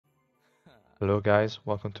Hello guys,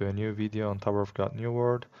 welcome to a new video on Tower of God New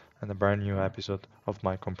World and a brand new episode of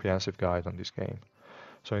my comprehensive guide on this game.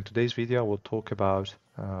 So in today's video we'll talk about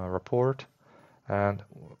rapport and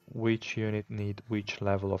which unit need which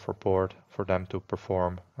level of rapport for them to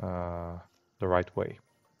perform the right way.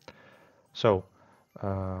 So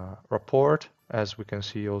rapport, as we can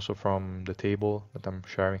see also from the table that I'm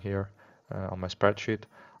sharing here on my spreadsheet,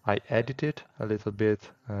 I edited a little bit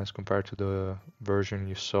as compared to the version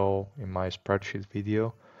you saw in my spreadsheet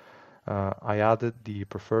video. I added the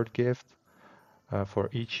preferred gift for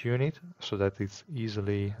each unit so that it's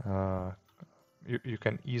easily you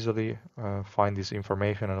can easily find this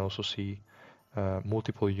information and also see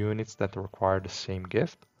multiple units that require the same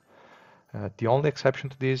gift. The only exception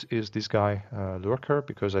to this is this guy Lurker,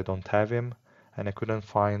 because I don't have him and I couldn't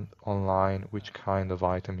find online which kind of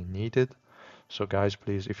item he needed. So guys,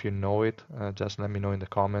 please, if you know it, just let me know in the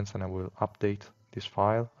comments and I will update this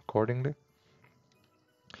file accordingly.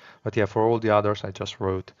 But yeah, for all the others, I just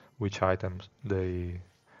wrote which items they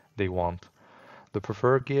want. The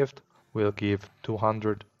preferred gift will give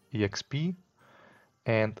 200 EXP,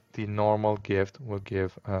 and the normal gift will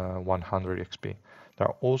give 100 EXP. There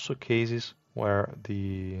are also cases where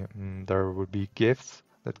there will be gifts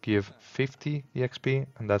that give 50 EXP,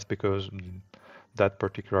 and that's because that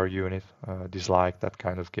particular unit disliked that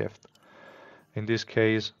kind of gift. In this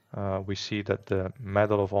case, we see that the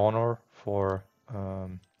Medal of Honor for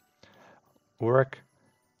Urek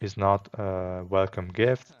is not a welcome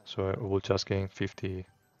gift, so it will just gain 50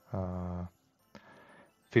 rapport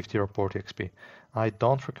XP. I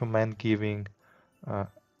don't recommend giving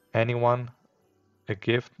anyone a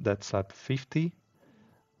gift that's at 50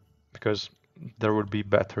 because there would be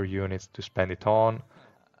better units to spend it on.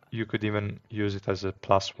 You could even use it as a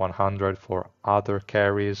plus 100 for other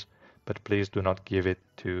carries, but please do not give it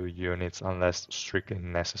to units unless strictly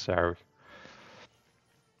necessary.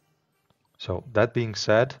 So that being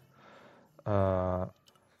said,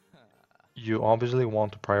 you obviously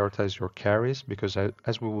want to prioritize your carries because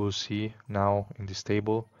as we will see now in this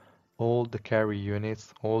table, all the carry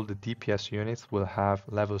units, all the DPS units will have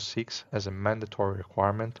level 6 as a mandatory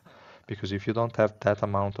requirement, because if you don't have that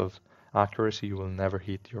amount of accuracy, you will never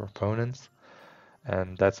hit your opponents.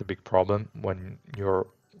 And that's a big problem when your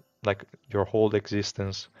whole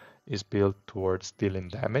existence is built towards dealing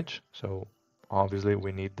damage. So obviously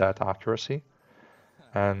we need that accuracy.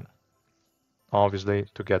 And obviously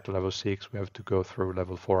to get to level 6 we have to go through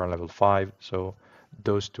level 4 and level 5, so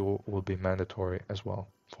those two will be mandatory as well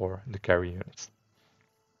for the carry units.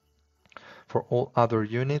 For all other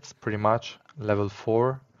units, pretty much level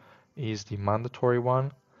 4 is the mandatory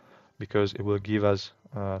one because it will give us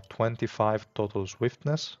 25 total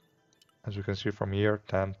swiftness. As you can see from here,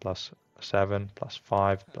 10 plus 7 plus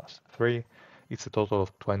 5 plus 3. It's a total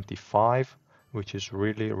of 25, which is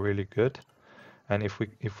really good. And if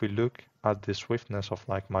we look at the swiftness of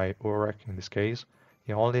like my Urek in this case,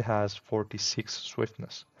 he only has 46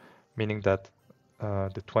 swiftness, meaning that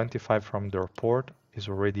the 25 from the report is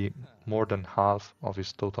already more than half of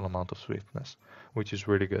his total amount of swiftness, which is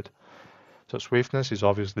really good. So swiftness is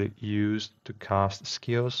obviously used to cast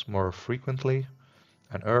skills more frequently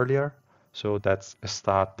and earlier, so that's a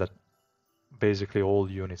stat that basically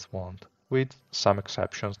all units want, with some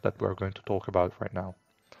exceptions that we're going to talk about right now.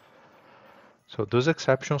 So those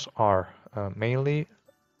exceptions are mainly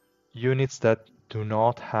units that do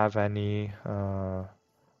not have any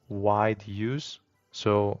wide use.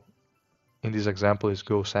 So in this example is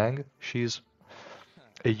Go Sang. She's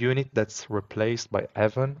a unit that's replaced by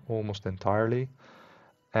Evan almost entirely,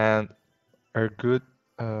 and her good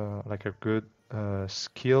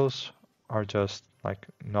skills are just like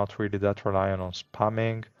not really that reliant on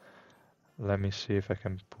spamming. Let me see if I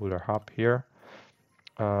can pull her up here.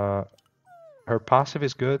 Her passive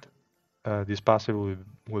is good. This passive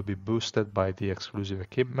will be boosted by the exclusive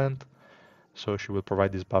equipment, so she will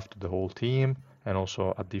provide this buff to the whole team and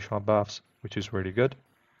also additional buffs, which is really good.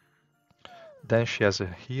 Then she has a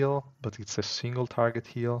heal, but it's a single target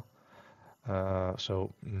heal,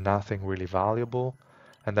 so nothing really valuable.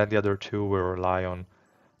 And then the other two will rely on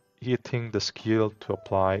hitting the skill to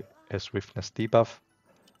apply a swiftness debuff,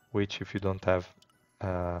 which if you don't have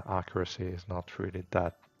accuracy is not really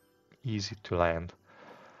that easy to land.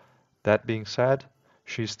 That being said,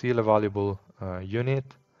 she's still a valuable unit.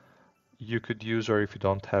 You could use her if you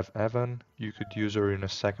don't have Evan. You could use her in a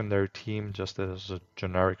secondary team just as a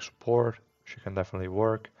generic support. She can definitely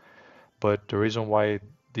work. But the reason why I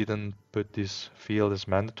didn't put this field as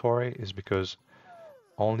mandatory is because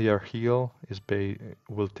only her heal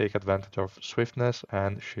will take advantage of swiftness,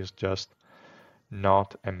 and she's just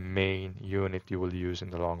not a main unit you will use in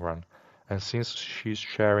the long run. And since she's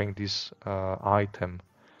sharing this item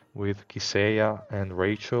with Kisea and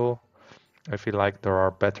Rachel, I feel like there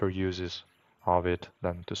are better uses of it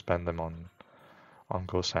than to spend them on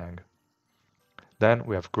Gosang. Then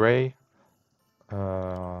we have Gray.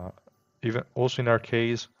 Even also in our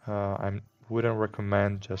case, I wouldn't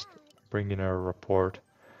recommend just bringing a report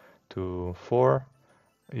to 4.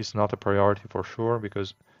 It's not a priority for sure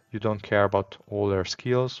because you don't care about all their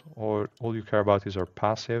skills, or all you care about is her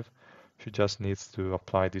passive. She just needs to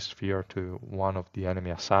apply this fear to one of the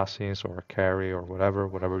enemy assassins or a carry or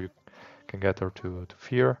whatever you can get her to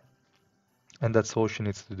fear. And that's all she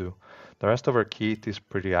needs to do. The rest of her kit is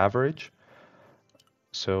pretty average,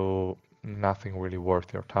 so nothing really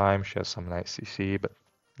worth your time. She has some nice CC, but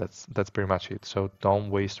that's pretty much it. So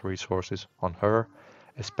don't waste resources on her,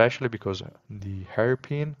 especially because the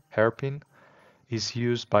hairpin is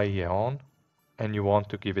used by Yeon, and you want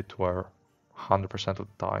to give it to her 100% of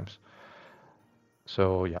the times.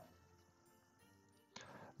 So yeah.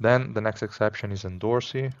 Then the next exception is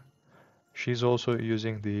Endorsi. She's also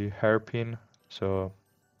using the hairpin, so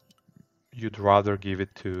you'd rather give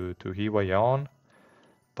it to Hiwa Yeon,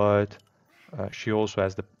 but she also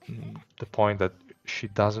has the point that she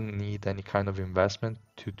doesn't need any kind of investment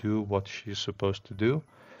to do what she's supposed to do,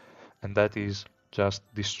 and that is just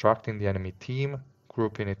distracting the enemy team,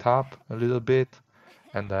 grouping it up a little bit,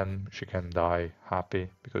 and then she can die happy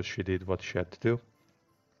because she did what she had to do.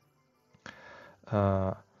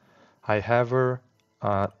 I have her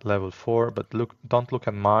at level 4, but don't look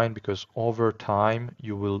at mine because over time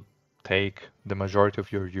you will take the majority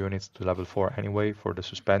of your units to level 4 anyway for the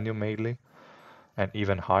Suspendium mainly, and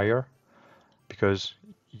even higher, because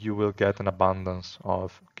you will get an abundance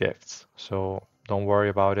of gifts. So don't worry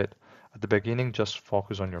about it. At the beginning, just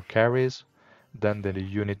focus on your carries, then the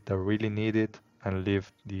unit that really need it, and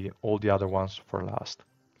leave all the other ones for last.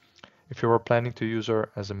 If you were planning to use her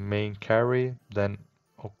as a main carry, then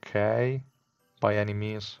okay, by any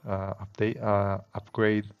means,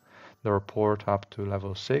 upgrade the report up to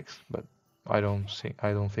level 6, but I don't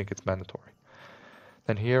think it's mandatory.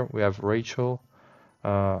 Then here we have Rachel,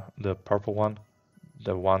 the purple one,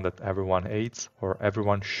 the one that everyone hates, or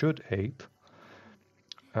everyone should hate.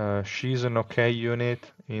 She's an okay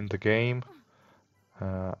unit in the game.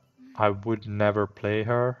 I would never play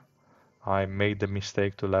her. I made the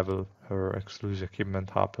mistake to level her exclusive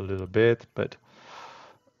equipment up a little bit, but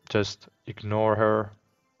just ignore her.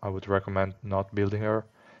 I would recommend not building her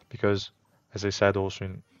because, as I said also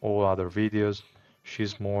in all other videos,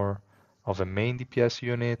 she's more of a main DPS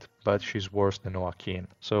unit, but she's worse than Oakin.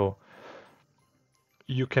 So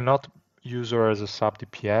you cannot use her as a sub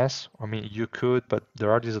DPS. I mean, you could, but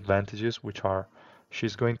there are disadvantages, which are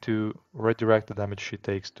she's going to redirect the damage she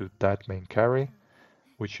takes to that main carry,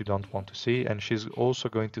 which you don't want to see, and she's also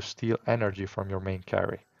going to steal energy from your main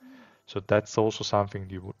carry. So that's also something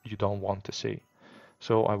you don't want to see.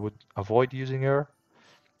 So I would avoid using her,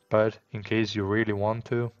 but in case you really want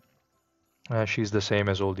to, she's the same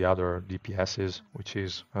as all the other DPSs, which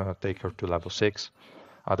is take her to level 6.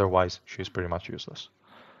 Otherwise, she's pretty much useless.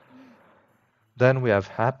 Then we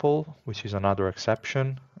have Apple, which is another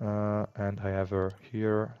exception, and I have her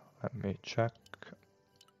here. Let me check.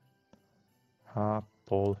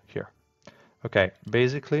 Apple here. Okay,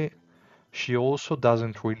 basically, she also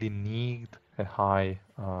doesn't really need a high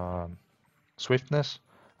swiftness.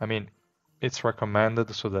 I mean, it's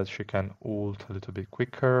recommended so that she can ult a little bit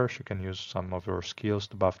quicker. She can use some of her skills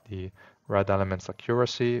to buff the red element's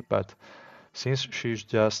accuracy, but since she's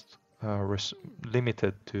just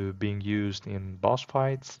limited to being used in boss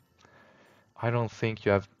fights, I don't think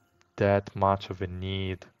you have that much of a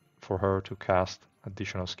need for her to cast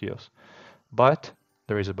additional skills. But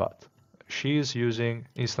there is a but. She is using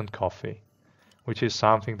instant coffee, which is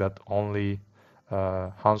something that only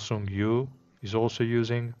Hansung Yu is also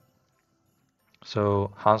using.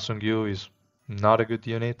 So Hansung Yu is not a good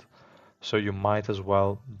unit, so you might as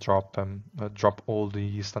well drop all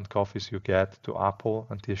the instant coffees you get to Apple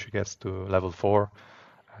until she gets to level 4,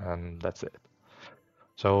 and that's it.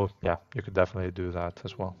 So yeah, you could definitely do that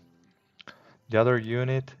as well. The other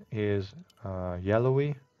unit is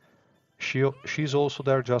Yellowy. She's also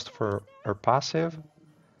there just for her passive,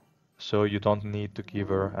 so you don't need to give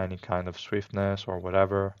her any kind of swiftness or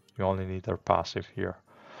whatever. You only need her passive here.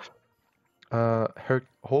 Her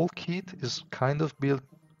whole kit is kind of built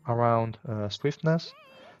around swiftness,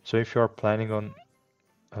 so if you are planning on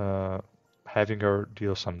having her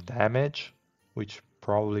deal some damage, which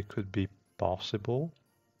probably could be possible,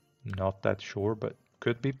 not that sure, but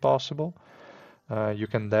could be possible, you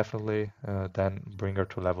can definitely then bring her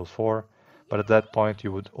to level 4, but at that point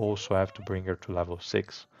you would also have to bring her to level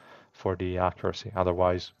 6 for the accuracy,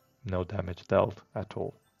 otherwise no damage dealt at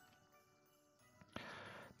all.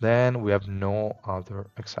 Then we have no other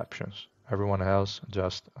exceptions. Everyone else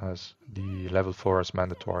just as the level 4 is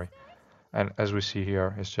mandatory. And as we see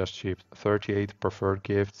here, it's just cheap. 38 preferred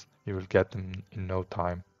gifts, you will get them in no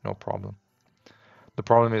time, no problem. The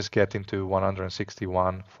problem is getting to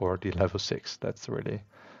 161 for the level 6. That's really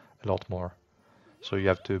a lot more. So you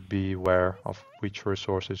have to be aware of which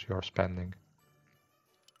resources you are spending.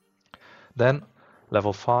 Then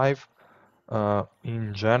level 5,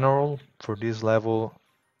 in general, for this level,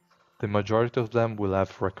 the majority of them will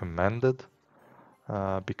have recommended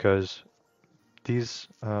because this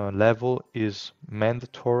level is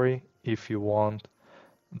mandatory if you want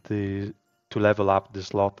to level up the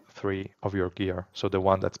slot 3 of your gear, so the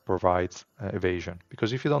one that provides evasion.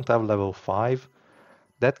 Because if you don't have level 5,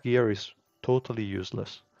 that gear is totally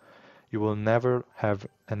useless. You will never have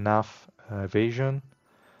enough evasion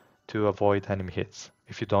to avoid enemy hits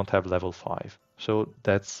if you don't have level 5. So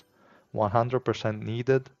that's 100%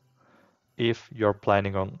 needed if you're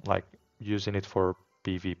planning on like using it for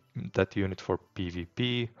that unit for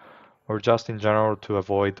PvP, or just in general to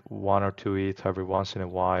avoid 1 or 2 hits every once in a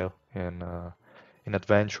while in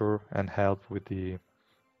adventure and help with the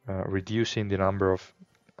reducing the number of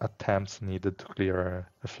attempts needed to clear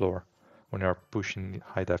a floor when you're pushing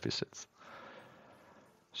high deficits.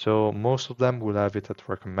 So most of them will have it at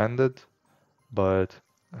recommended, but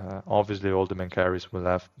obviously all the main carries will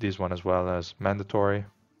have this one as well as mandatory,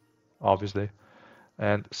 obviously.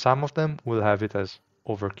 And some of them will have it as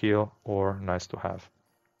overkill or nice to have.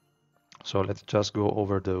 So let's just go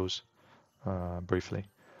over those briefly.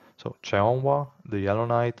 So Cheonhua, the Yellow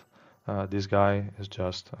Knight, this guy is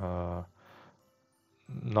just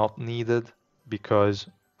not needed because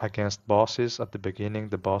against bosses at the beginning,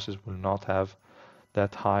 the bosses will not have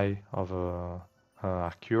that high of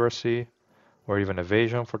accuracy or even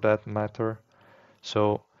evasion for that matter.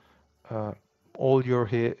 So all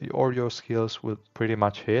your skills will pretty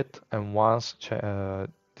much hit, and once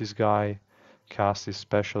this guy casts his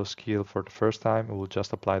special skill for the first time, it will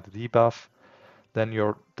just apply the debuff. Then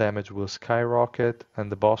your damage will skyrocket,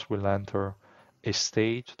 and the boss will enter a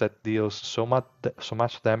stage that deals so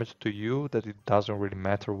much damage to you that it doesn't really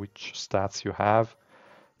matter which stats you have.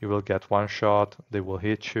 You will get one shot, they will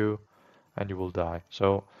hit you, and you will die.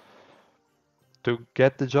 So to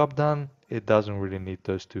get the job done, it doesn't really need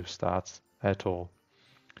those two stats at all.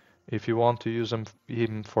 If you want to use him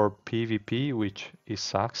for PvP, which he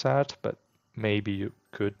sucks at, but maybe you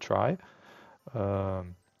could try,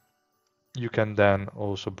 you can then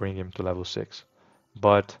also bring him to level 6.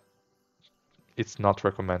 But it's not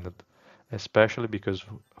recommended, especially because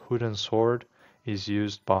Hood Sword is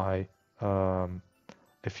used by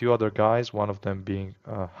a few other guys, one of them being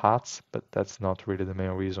Hats, but that's not really the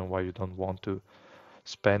main reason why you don't want to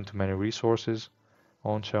spend too many resources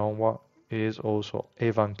on Cheonhua. Is also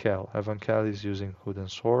Evankel. Evankel is using Hood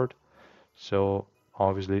Sword, so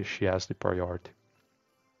obviously she has the priority.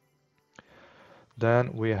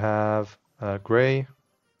 Then we have Gray.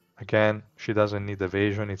 Again, she doesn't need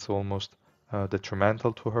evasion, it's almost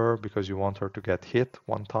detrimental to her because you want her to get hit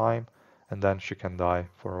one time and then she can die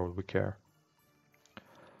for all we care.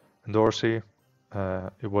 And Dorsey,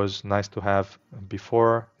 it was nice to have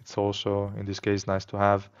before, it's also in this case nice to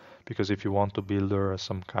have because if you want to build her as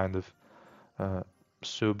some kind of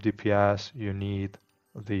sub DPS, you need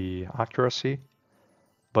the accuracy,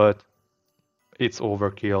 but it's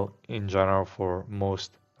overkill in general for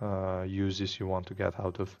most uses you want to get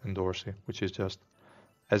out of Endorsy, which is just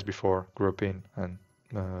as before, group in and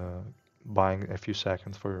buying a few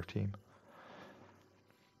seconds for your team.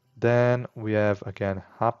 Then we have again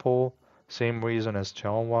Apple, same reason as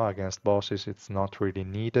Cheonhua, against bosses it's not really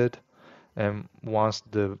needed. And once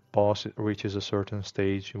the boss reaches a certain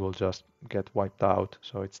stage, you will just get wiped out,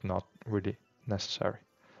 so it's not really necessary.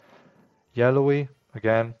 Yellowy,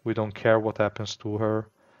 again, we don't care what happens to her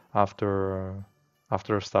after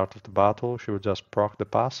the start of the battle. She will just proc the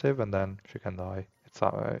passive and then she can die.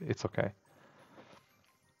 It's okay.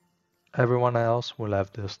 Everyone else will have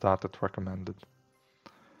the stat at recommended.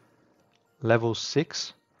 Level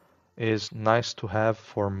 6 is nice to have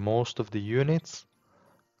for most of the units,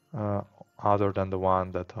 other than the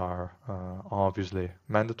ones that are obviously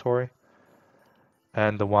mandatory,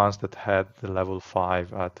 and the ones that had the level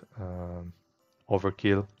 5 at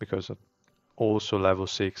overkill, because also level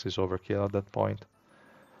 6 is overkill at that point.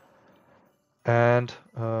 And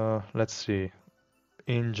let's see,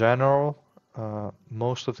 in general,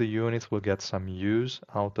 most of the units will get some use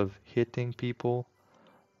out of hitting people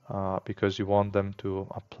because you want them to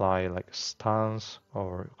apply like stuns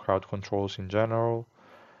or crowd controls in general.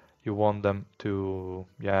 you want them to,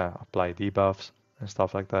 yeah, apply debuffs and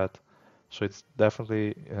stuff like that. So it's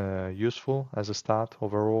definitely useful as a stat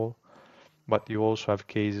overall, but you also have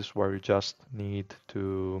cases where you just need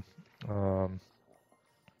to um,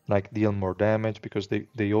 like deal more damage because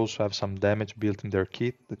they also have some damage built in their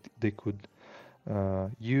kit that they could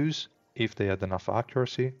use if they had enough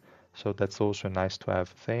accuracy. So that's also a nice to have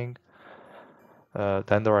thing.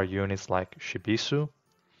 Then there are units like Shibisu.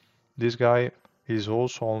 This guy is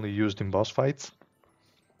also only used in boss fights.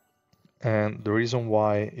 And the reason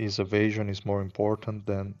why his evasion is more important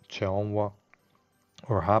than Cheonwa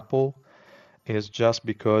or Happo is just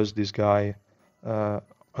because this guy,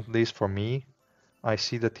 at least for me, I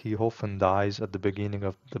see that he often dies at the beginning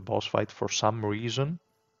of the boss fight for some reason.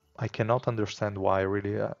 I cannot understand why,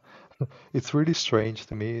 really. It's really strange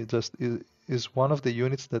to me. It just is one of the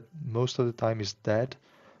units that most of the time is dead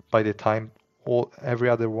by the time every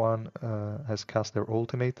other one has cast their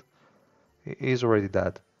ultimate. He is already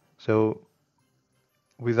dead. So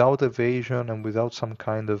without evasion and without some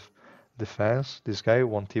kind of defense, this guy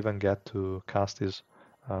won't even get to cast his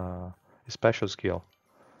special skill.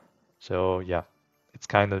 So yeah, it's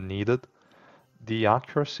kind of needed. The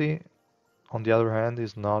accuracy, on the other hand,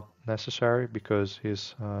 is not necessary because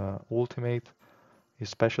his ultimate, his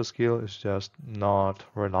special skill is just not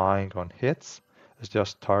relying on hits. It's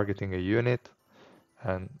just targeting a unit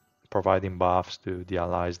and providing buffs to the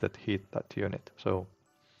allies that hit that unit. So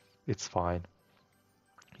it's fine.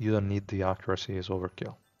 You don't need the accuracy as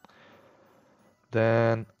overkill.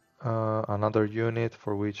 Then another unit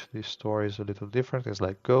for which this story is a little different is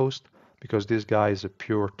like Ghost, because this guy is a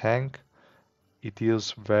pure tank. He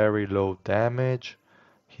deals very low damage.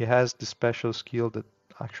 He has the special skill that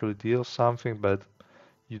actually deals something, but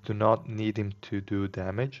you do not need him to do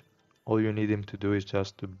damage. All you need him to do is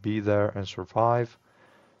just to be there and survive.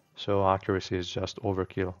 So accuracy is just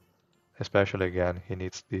overkill. Especially again, he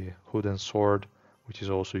needs the Hooden Sword, which is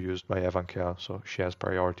also used by Evankel, so she has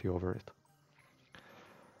priority over it.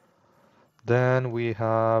 Then we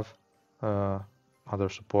have uh, other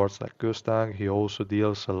supports like Gustang. He also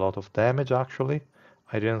deals a lot of damage actually.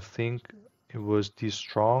 I didn't think it was this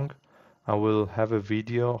strong. I will have a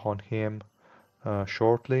video on him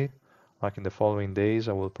shortly, like in the following days.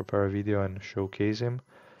 I will prepare a video and showcase him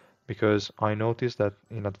because I noticed that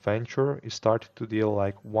in Adventure he started to deal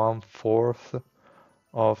like 1/4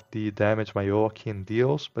 of the damage my Joaquin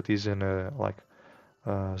deals, but he's in a like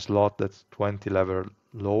slot that's 20 level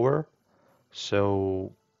lower.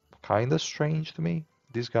 So kind of strange to me.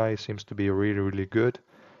 This guy seems to be really, really good.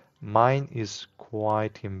 Mine is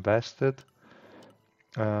quite invested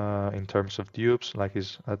in terms of dupes, like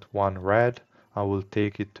is at 1 red. I will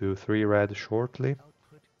take it to 3 red shortly.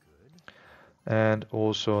 And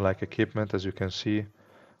also like equipment, as you can see,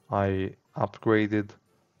 I upgraded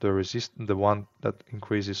the one that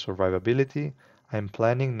increases survivability. I'm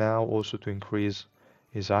planning now also to increase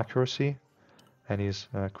his accuracy and his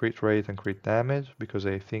crit rate and crit damage because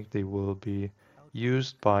I think they will be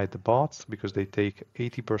used by the bots because they take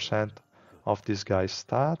 80% of this guy's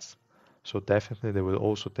stats. So definitely they will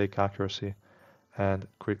also take accuracy and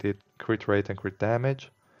crit rate and crit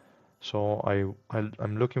damage. So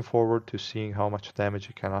I'm looking forward to seeing how much damage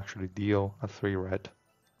he can actually deal at 3 red.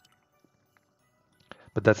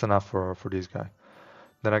 But that's enough for this guy.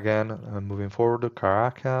 Then again, moving forward,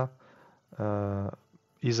 Karaka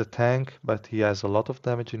is a tank, but he has a lot of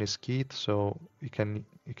damage in his kit, so he can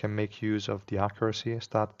make use of the accuracy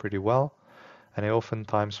stat pretty well. And I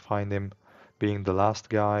oftentimes find him being the last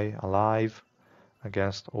guy alive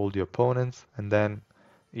against all the opponents, and then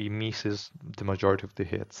he misses the majority of the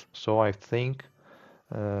hits. So I think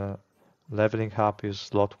leveling up his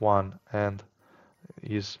slot 1 and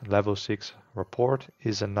his level 6 rapport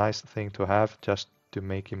is a nice thing to have just to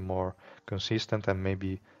make him more consistent and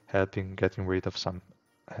maybe helping getting rid of some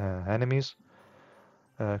enemies.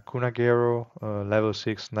 Kunagero, level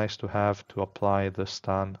 6, nice to have to apply the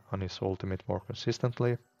stun on his ultimate more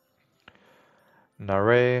consistently.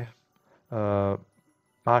 Nare,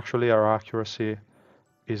 actually our accuracy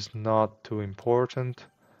is not too important.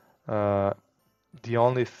 The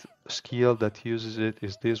only skill that uses it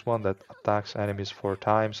is this one that attacks enemies 4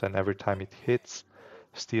 times and every time it hits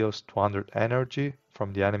steals 200 energy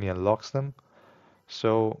from the enemy and locks them.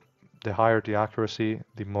 So the higher the accuracy,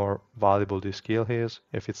 the more valuable this skill is.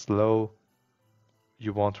 If it's low,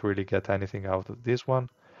 you won't really get anything out of this one,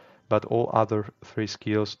 but all other 3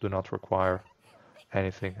 skills do not require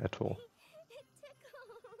anything at all.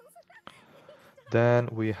 Then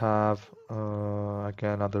we have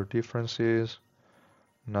again other differences.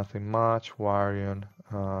 Nothing much. Varian,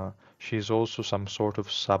 She's also some sort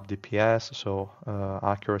of sub DPS, so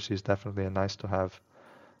accuracy is definitely a nice to have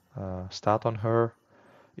stat on her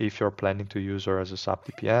if you're planning to use her as a sub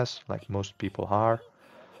DPS, like most people are.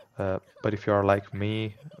 But if you are like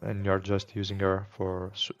me and you're just using her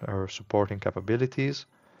for her supporting capabilities,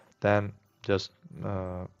 then just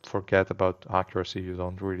forget about accuracy, you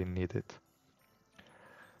don't really need it.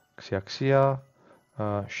 Xiaxia,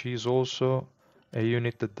 she's also a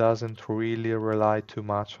unit that doesn't really rely too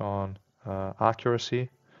much on accuracy,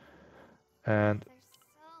 and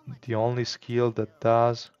the only skill that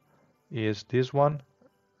does is this one,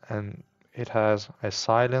 and it has a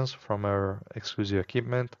silence from her exclusive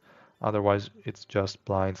equipment, otherwise it just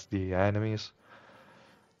blinds the enemies.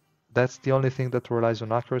 That's the only thing that relies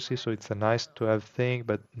on accuracy, so it's a nice to have thing,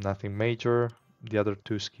 but nothing major. The other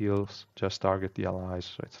two skills just target the allies,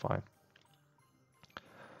 so it's fine.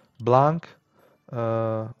 Blanc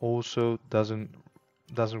also doesn't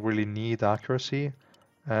really need accuracy,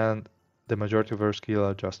 and the majority of her skill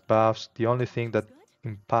are just buffs. The only thing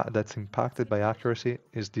that's impacted by accuracy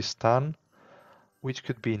is the stun, which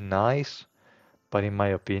could be nice, but in my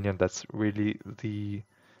opinion, that's really the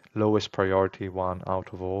lowest priority one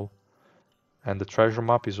out of all. And the treasure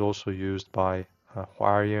map is also used by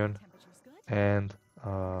Huarian and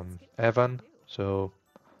Evan, so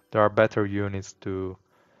there are better units to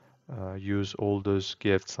use all those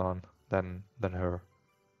gifts on than her.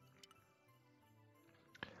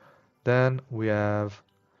 Then we have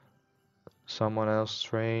someone else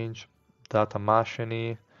strange, Data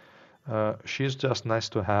Machine. She's just nice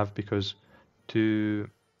to have because to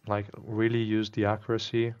like really use the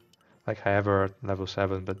accuracy, like I have her at level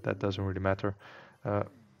 7, but that doesn't really matter. Uh,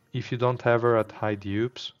 if you don't have her at high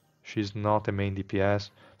dupes, she's not a main DPS,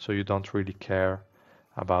 so you don't really care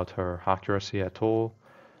about her accuracy at all.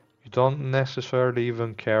 You don't necessarily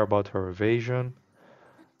even care about her evasion,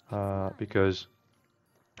 because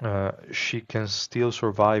she can still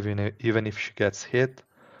survive even if she gets hit,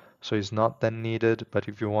 so it's not then needed. But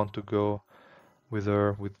if you want to go with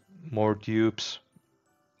her with more dupes,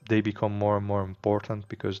 they become more and more important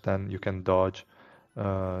because then you can dodge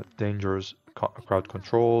dangerous crowd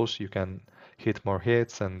controls, you can hit more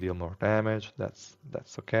hits and deal more damage. That's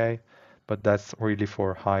okay, but that's really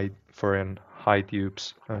for an high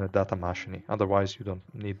dupes data machine. Otherwise, you don't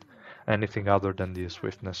need anything other than the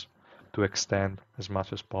swiftness to extend as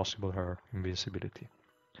much as possible her invincibility.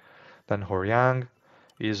 Then Horyang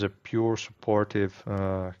is a pure supportive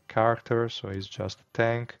character, so he's just a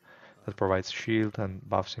tank that provides shield and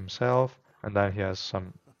buffs himself, and then he has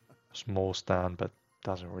some small stand, but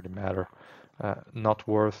doesn't really matter. Not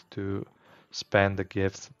worth to spend the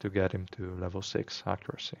gifts to get him to level 6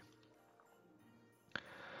 accuracy.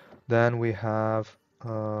 Then we have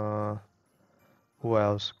who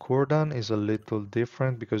else? Kurdan is a little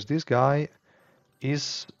different because this guy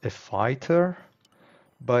is a fighter,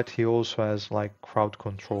 but he also has like crowd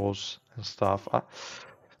controls and stuff.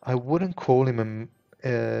 I wouldn't call him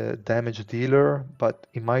a damage dealer, but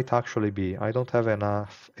he might actually be. I don't have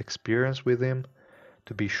enough experience with him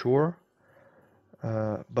to be sure.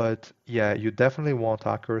 But yeah, you definitely want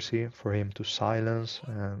accuracy for him to silence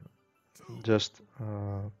and just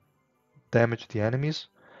damage the enemies.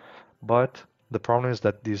 But the problem is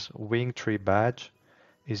that this wing tree badge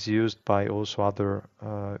is used by also other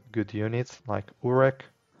good units, like Urek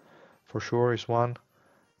for sure is one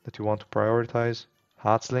that you want to prioritize.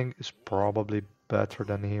 Hatzling is probably better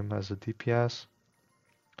than him as a DPS.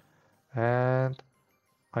 And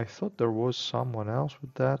I thought there was someone else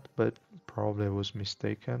with that, but probably was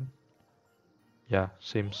mistaken. Yeah,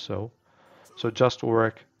 seems so. So just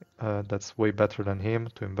Urek, that's way better than him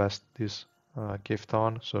to invest this gift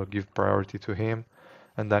on, so give priority to him.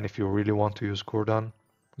 And then if you really want to use Kurdan,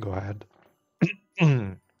 go ahead.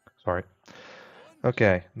 Sorry.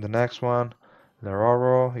 Okay, the next one,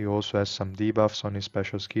 Leraro. He also has some debuffs on his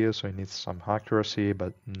special skills, so he needs some accuracy,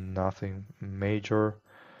 but nothing major.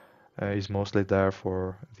 He's mostly there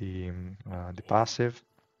for the passive.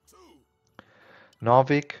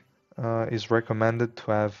 Novik is recommended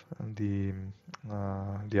to have the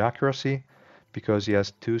accuracy because he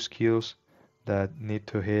has two skills that need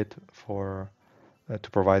to hit for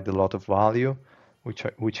to provide a lot of value,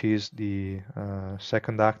 which is the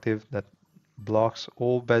second active that blocks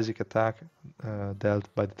all basic attack dealt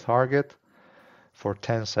by the target for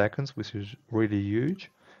 10 seconds, which is really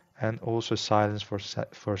huge, and also silence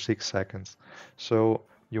for 6 seconds. So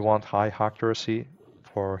you want high accuracy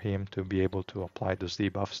for him to be able to apply those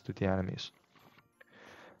debuffs to the enemies.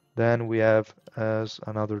 Then we have as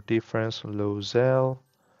another difference Lozel,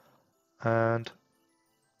 and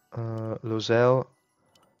Lozel,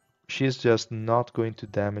 she's just not going to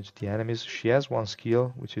damage the enemies. She has one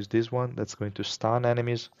skill, which is this one, that's going to stun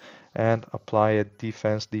enemies and apply a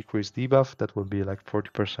defense decrease debuff that will be like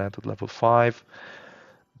 40% at level 5.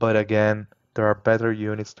 But again, there are better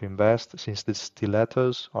units to invest since the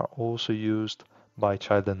stilettos are also used by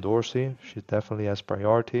Child and Dorsey. She definitely has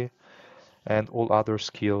priority, and all other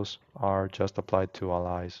skills are just applied to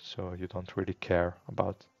allies, so you don't really care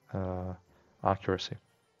about accuracy.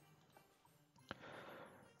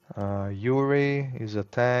 Yuri is a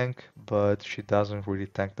tank, but she doesn't really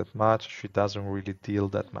tank that much. She doesn't really deal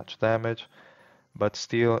that much damage, but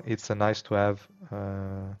still, it's a nice to have.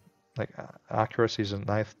 Like accuracy is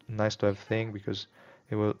a nice to have thing because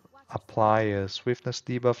it will apply a swiftness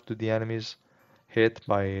debuff to the enemies hit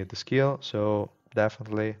by the skill. So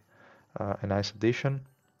definitely a nice addition.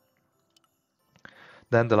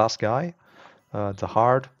 Then the last guy, the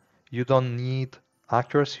hard. You don't need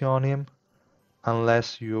accuracy on him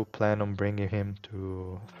unless you plan on bringing him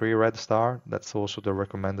to 3 red star. That's also the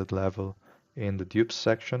recommended level in the dupes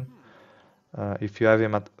section. If you have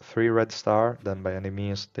him at 3 red star, then by any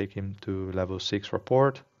means take him to level 6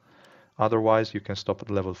 rapport. Otherwise, you can stop at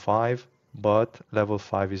level 5, but level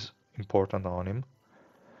 5 is important on him.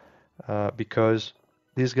 Because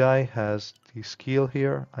this guy has the skill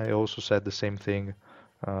here. I also said the same thing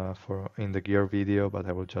in the gear video, but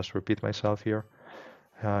I will just repeat myself here.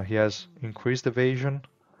 He has increased evasion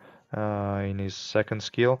in his second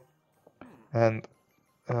skill, and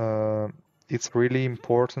it's really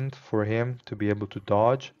important for him to be able to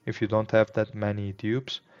dodge if you don't have that many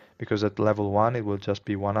dupes, because at level 1 it will just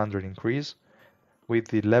be 100 increase. With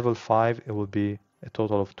the level 5 it will be a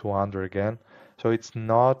total of 200 again. So it's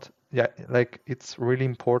not, yeah, like it's really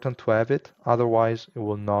important to have it, otherwise it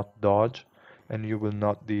will not dodge and you will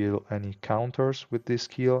not deal any counters with this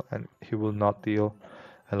skill, and he will not deal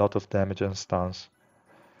a lot of damage and stuns,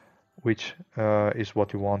 which is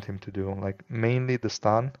what you want him to do. Like mainly the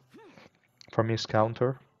stun from his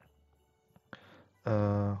counter,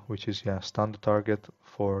 which is, yeah, stun the target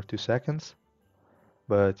for 2 seconds.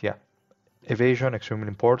 But yeah, evasion extremely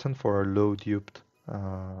important for a low duped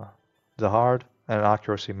the hard, and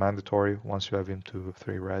accuracy mandatory once you have him to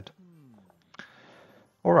 3 red.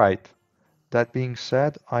 Alright, that being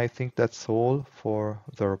said, I think that's all for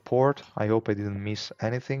the report. I hope I didn't miss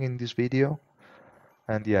anything in this video.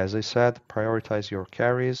 And yeah, as I said, prioritize your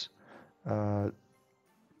carries.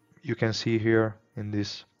 You can see here in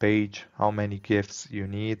this page how many gifts you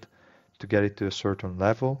need to get it to a certain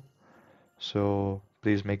level. So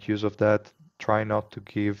please make use of that. Try not to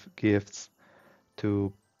give gifts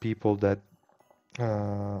to people that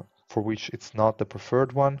for which it's not the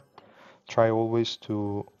preferred one. Try always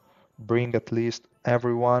to bring at least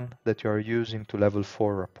everyone that you are using to level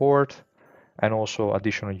 4 rapport, and also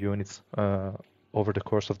additional units over the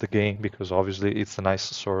course of the game, because obviously it's a nice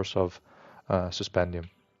source of suspendium.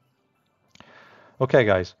 Okay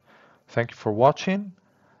guys, thank you for watching,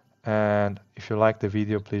 and if you like the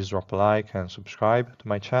video, please drop a like and subscribe to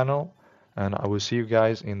my channel, and I will see you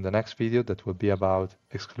guys in the next video that will be about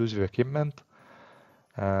exclusive equipment.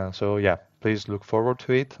 So yeah, please look forward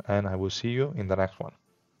to it, and I will see you in the next one.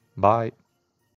 Bye.